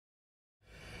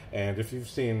And if you've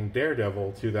seen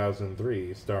Daredevil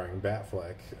 2003 starring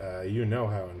Batfleck, you know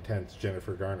how intense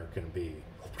Jennifer Garner can be.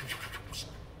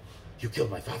 You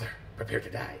killed my father. Prepare to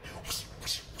die.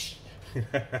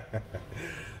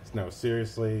 No,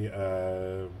 seriously,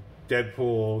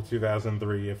 Deadpool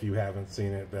 2003, if you haven't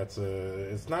seen it,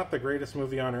 it's not the greatest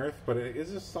movie on earth, but it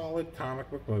is a solid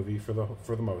comic book movie for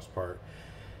the most part.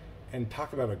 And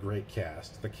talk about a great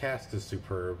cast. The cast is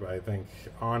superb. I think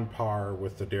on par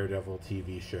with the Daredevil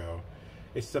TV show,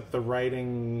 except the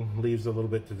writing leaves a little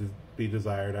bit to be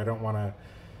desired. I don't want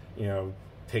to,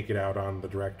 take it out on the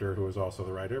director, who is also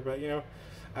the writer, but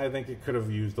I think it could have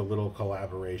used a little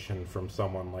collaboration from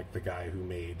someone like the guy who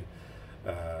made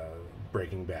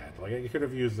Breaking Bad. Like, it could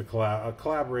have used a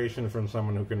collaboration from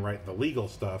someone who can write the legal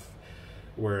stuff.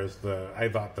 Whereas I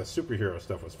thought the superhero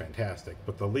stuff was fantastic,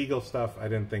 but the legal stuff I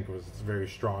didn't think was very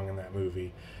strong in that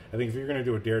movie. I think if you're going to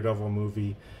do a Daredevil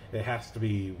movie, it has to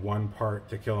be one part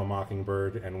To Kill a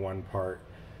Mockingbird and one part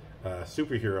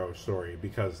superhero story,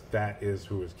 because that is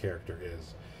who his character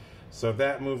is. So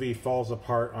that movie falls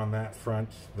apart on that front.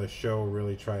 The show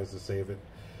really tries to save it.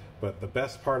 But the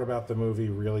best part about the movie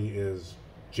really is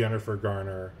Jennifer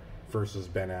Garner versus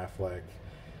Ben Affleck.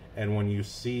 And when you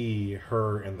see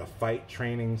her in the fight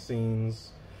training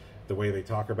scenes, the way they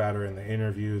talk about her in the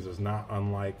interviews is not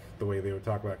unlike the way they would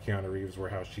talk about Keanu Reeves, where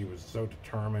how she was so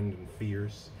determined and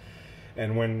fierce.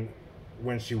 And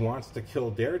when she wants to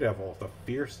kill Daredevil, the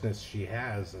fierceness she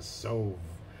has is so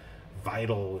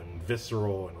vital and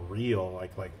visceral and real.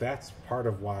 Like that's part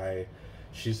of why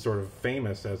she's sort of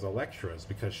famous as Elektra, is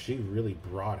because she really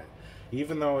brought it.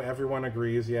 Even though everyone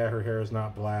agrees, yeah, her hair is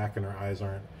not black and her eyes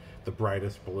aren't the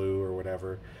brightest blue or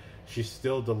whatever, she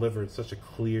still delivered such a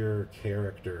clear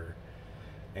character,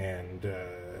 and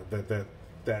that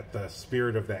the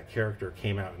spirit of that character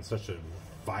came out in such a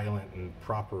violent and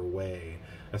proper way,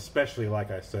 especially,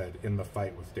 like I said, in the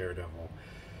fight with Daredevil.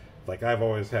 Like, I've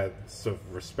always had some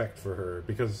respect for her,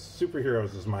 because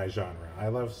superheroes is my genre. I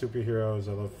love superheroes,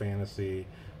 I love fantasy,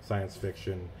 science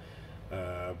fiction,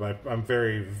 but I'm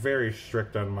very, very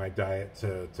strict on my diet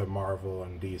to Marvel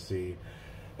and DC.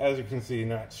 As you can see,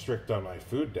 not strict on my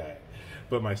food diet,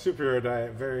 but my superhero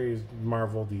diet, very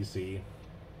Marvel, DC.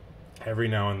 Every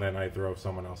now and then I throw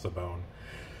someone else a bone.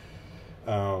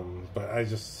 But I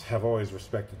just have always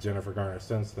respected Jennifer Garner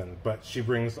since then. But she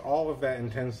brings all of that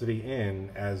intensity in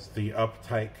as the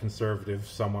uptight, conservative,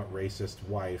 somewhat racist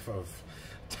wife of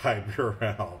Ty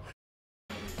Burrell.